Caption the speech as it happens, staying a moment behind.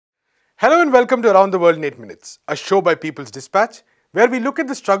Hello and welcome to Around the World in 8 Minutes, a show by People's Dispatch where we look at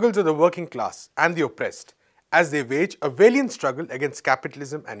the struggles of the working class and the oppressed as they wage a valiant struggle against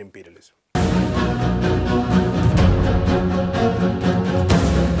capitalism and imperialism.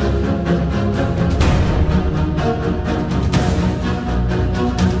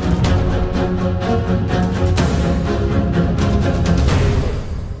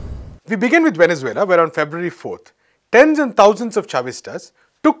 We begin with Venezuela, where on February 4th, tens and thousands of Chavistas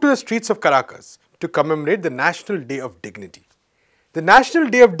took to the streets of Caracas to commemorate the National Day of Dignity. The National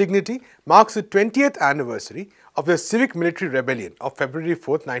Day of Dignity marks the 20th anniversary of the civic-military rebellion of February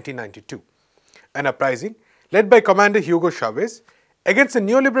 4, 1992, an uprising led by Commander Hugo Chavez against the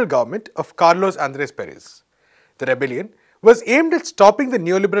neoliberal government of Carlos Andrés Pérez. The rebellion was aimed at stopping the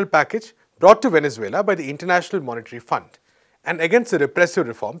neoliberal package brought to Venezuela by the International Monetary Fund and against the repressive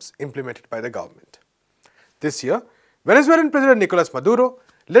reforms implemented by the government. This year, Venezuelan President Nicolas Maduro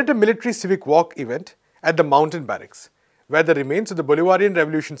led a military civic walk event at the Mountain Barracks, where the remains of the Bolivarian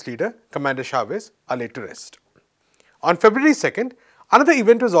Revolution's leader, Commander Chavez, are laid to rest. On February 2nd, another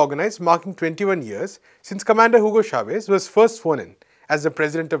event was organized marking 21 years since Commander Hugo Chavez was first sworn in as the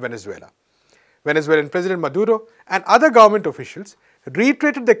President of Venezuela. Venezuelan President Maduro and other government officials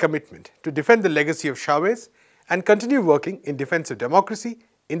reiterated their commitment to defend the legacy of Chavez and continue working in defense of democracy,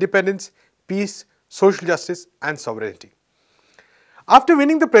 independence, peace, social justice and sovereignty. After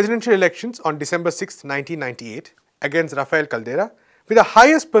winning the presidential elections on December 6, 1998 against Rafael Caldera with the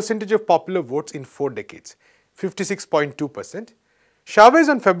highest percentage of popular votes in 4 decades, 56.2%, Chavez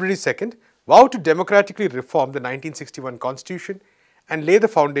on February 2nd vowed to democratically reform the 1961 constitution and lay the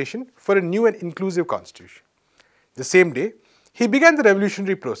foundation for a new and inclusive constitution. The same day, he began the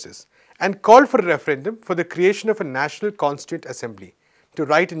revolutionary process and called for a referendum for the creation of a national constituent assembly to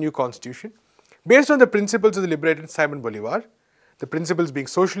write a new constitution based on the principles of the liberator Simon Bolivar, the principles being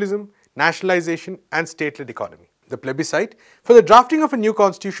socialism, nationalization and state-led economy. The plebiscite for the drafting of a new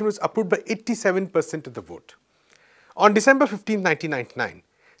constitution was approved by 87% of the vote. On December 15, 1999,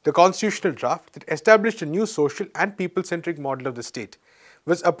 the constitutional draft that established a new social and people-centric model of the state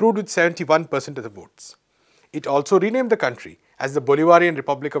was approved with 71% of the votes. It also renamed the country as the Bolivarian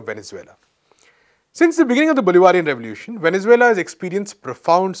Republic of Venezuela. Since the beginning of the Bolivarian Revolution, Venezuela has experienced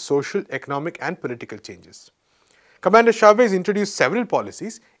profound social, economic and political changes. Commander Chavez introduced several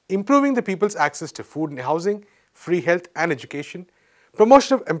policies improving the people's access to food and housing, free health and education,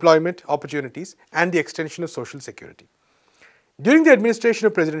 promotion of employment opportunities and the extension of social security. During the administration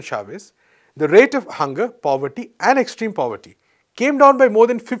of President Chavez, the rate of hunger, poverty and extreme poverty came down by more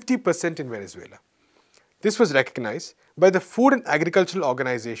than 50% in Venezuela. This was recognized by the Food and Agricultural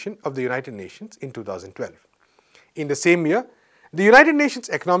Organization of the United Nations in 2012. In the same year, the United Nations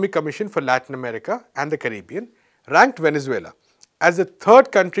Economic Commission for Latin America and the Caribbean ranked Venezuela as the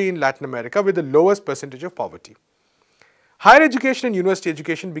 3rd country in Latin America with the lowest percentage of poverty. Higher education and university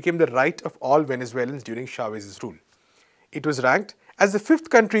education became the right of all Venezuelans during Chavez's rule. It was ranked as the 5th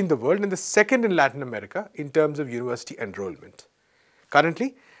country in the world and the 2nd in Latin America in terms of university enrollment.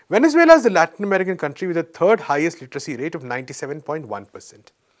 Currently, Venezuela is the Latin American country with the 3rd highest literacy rate of 97.1%.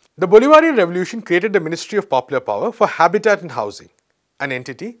 The Bolivarian Revolution created the Ministry of Popular Power for Habitat and Housing, an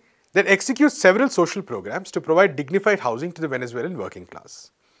entity that executes several social programs to provide dignified housing to the Venezuelan working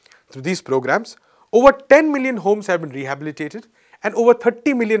class. Through these programs, over 10 million homes have been rehabilitated and over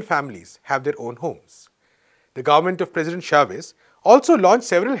 30 million families have their own homes. The government of President Chavez also launched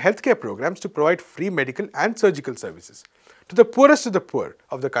several healthcare programs to provide free medical and surgical services to the poorest of the poor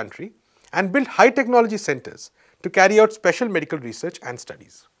of the country and built high-technology centers to carry out special medical research and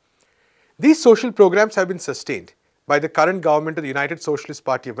studies. These social programs have been sustained by the current government of the United Socialist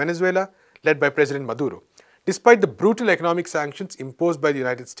Party of Venezuela, led by President Maduro, despite the brutal economic sanctions imposed by the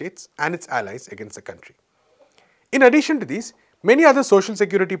United States and its allies against the country. In addition to these, many other social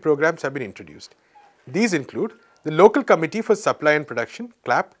security programs have been introduced. These include the Local Committee for Supply and Production,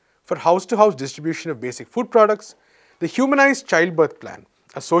 CLAP, for house-to-house distribution of basic food products, the Humanized Childbirth Plan,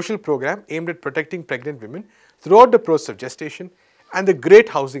 a social program aimed at protecting pregnant women throughout the process of gestation, and the Great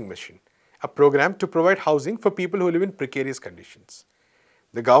Housing Mission, a program to provide housing for people who live in precarious conditions.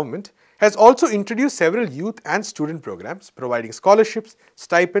 The government has also introduced several youth and student programs providing scholarships,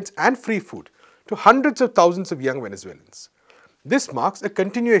 stipends and free food to hundreds of thousands of young Venezuelans. This marks a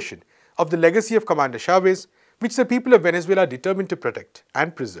continuation of the legacy of Commander Chavez, which the people of Venezuela are determined to protect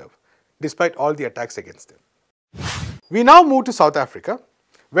and preserve, despite all the attacks against them. We now move to South Africa,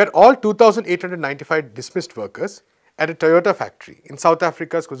 where all 2,895 dismissed workers at a Toyota factory in South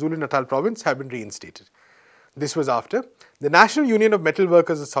Africa's KwaZulu-Natal province have been reinstated. This was after the National Union of Metal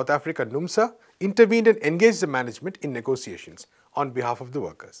Workers of South Africa, NUMSA, intervened and engaged the management in negotiations on behalf of the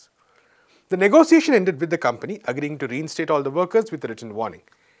workers. The negotiation ended with the company agreeing to reinstate all the workers with a written warning.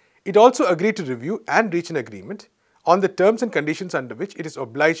 It also agreed to review and reach an agreement on the terms and conditions under which it is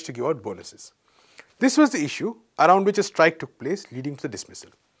obliged to give out bonuses. This was the issue around which a strike took place, leading to the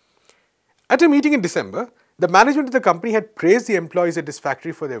dismissal. At a meeting in December, the management of the company had praised the employees at this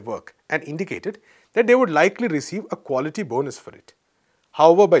factory for their work and indicated that they would likely receive a quality bonus for it.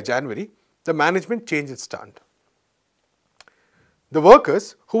 However, by January, the management changed its stand. The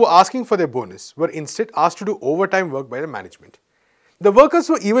workers who were asking for their bonus were instead asked to do overtime work by the management. The workers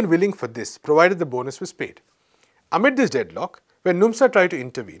were even willing for this, provided the bonus was paid. Amid this deadlock, when NUMSA tried to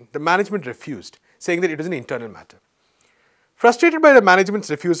intervene, the management refused, saying that it was an internal matter. Frustrated by the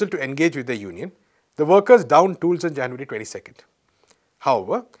management's refusal to engage with the union, the workers downed tools on January 22nd.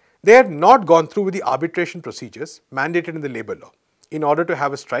 However, they had not gone through with the arbitration procedures mandated in the labour law in order to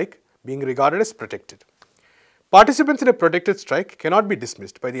have a strike being regarded as protected. Participants in a protected strike cannot be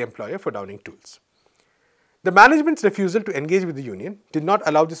dismissed by the employer for downing tools. The management's refusal to engage with the union did not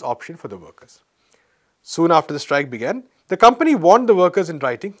allow this option for the workers. Soon after the strike began, the company warned the workers in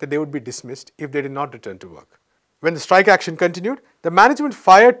writing that they would be dismissed if they did not return to work. When the strike action continued, the management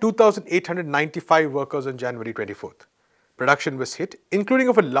fired 2,895 workers on January 24th. Production was hit, including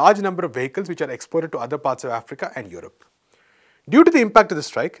of a large number of vehicles which are exported to other parts of Africa and Europe. Due to the impact of the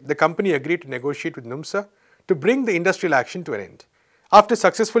strike, the company agreed to negotiate with NUMSA to bring the industrial action to an end. After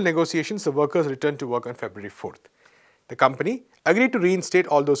successful negotiations, the workers returned to work on February 4th. The company agreed to reinstate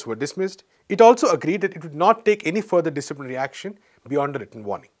all those who were dismissed. It also agreed that it would not take any further disciplinary action beyond a written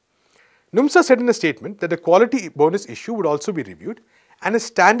warning. NUMSA said in a statement that the quality bonus issue would also be reviewed and a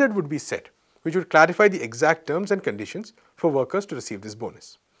standard would be set, which would clarify the exact terms and conditions for workers to receive this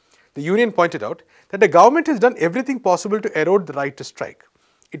bonus. The union pointed out that the government has done everything possible to erode the right to strike.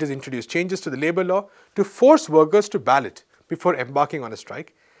 It has introduced changes to the labour law to force workers to ballot before embarking on a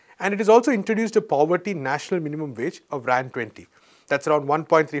strike, and it has also introduced a poverty national minimum wage of Rand 20. That's around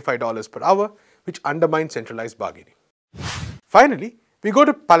 $1.35 per hour, which undermines centralized bargaining. Finally, we go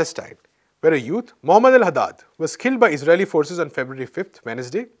to Palestine, where a youth, Mohammed al-Haddad, was killed by Israeli forces on February 5th,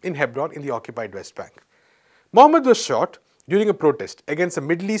 Wednesday, in Hebron in the occupied West Bank. Mohammed was shot during a protest against a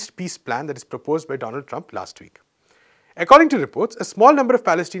Middle East peace plan that is proposed by Donald Trump last week. According to reports, a small number of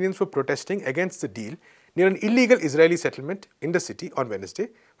Palestinians were protesting against the deal near an illegal Israeli settlement in the city on Wednesday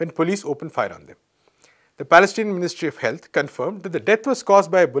when police opened fire on them. The Palestinian Ministry of Health confirmed that the death was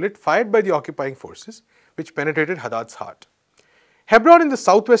caused by a bullet fired by the occupying forces, which penetrated Haddad's heart. Hebron in the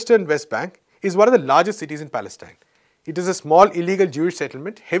southwestern West Bank is one of the largest cities in Palestine. It is a small illegal Jewish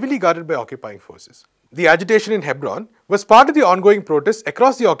settlement heavily guarded by occupying forces. The agitation in Hebron was part of the ongoing protests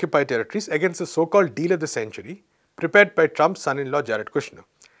across the occupied territories against the so-called deal of the century prepared by Trump's son-in-law Jared Kushner.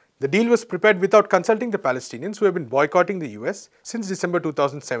 The deal was prepared without consulting the Palestinians who have been boycotting the US since December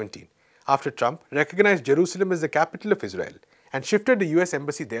 2017, after Trump recognized Jerusalem as the capital of Israel and shifted the US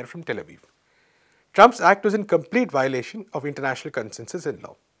embassy there from Tel Aviv. Trump's act was in complete violation of international consensus and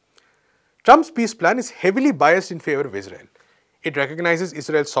law. Trump's peace plan is heavily biased in favor of Israel. It recognizes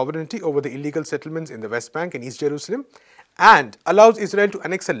Israel's sovereignty over the illegal settlements in the West Bank and East Jerusalem and allows Israel to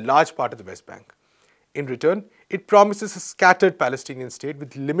annex a large part of the West Bank. In return, it promises a scattered Palestinian state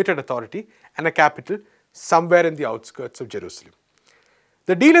with limited authority and a capital somewhere in the outskirts of Jerusalem.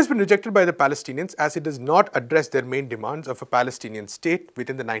 The deal has been rejected by the Palestinians as it does not address their main demands of a Palestinian state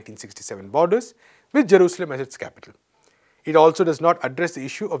within the 1967 borders, with Jerusalem as its capital. It also does not address the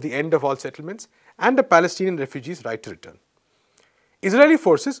issue of the end of all settlements and the Palestinian refugees' right to return. Israeli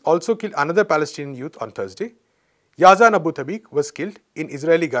forces also killed another Palestinian youth on Thursday. Yazan Abu Tabiq was killed in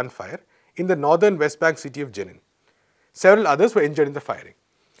Israeli gunfire in the northern West Bank city of Jenin. Several others were injured in the firing.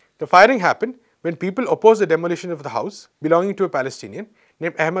 The firing happened when people opposed the demolition of the house belonging to a Palestinian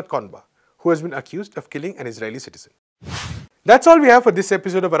named Ahmed Konba, who has been accused of killing an Israeli citizen. That's all we have for this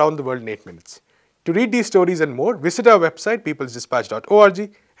episode of Around the World in 8 Minutes. To read these stories and more, visit our website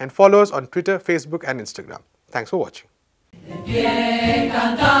peoplesdispatch.org and follow us on Twitter, Facebook and Instagram. Thanks for watching.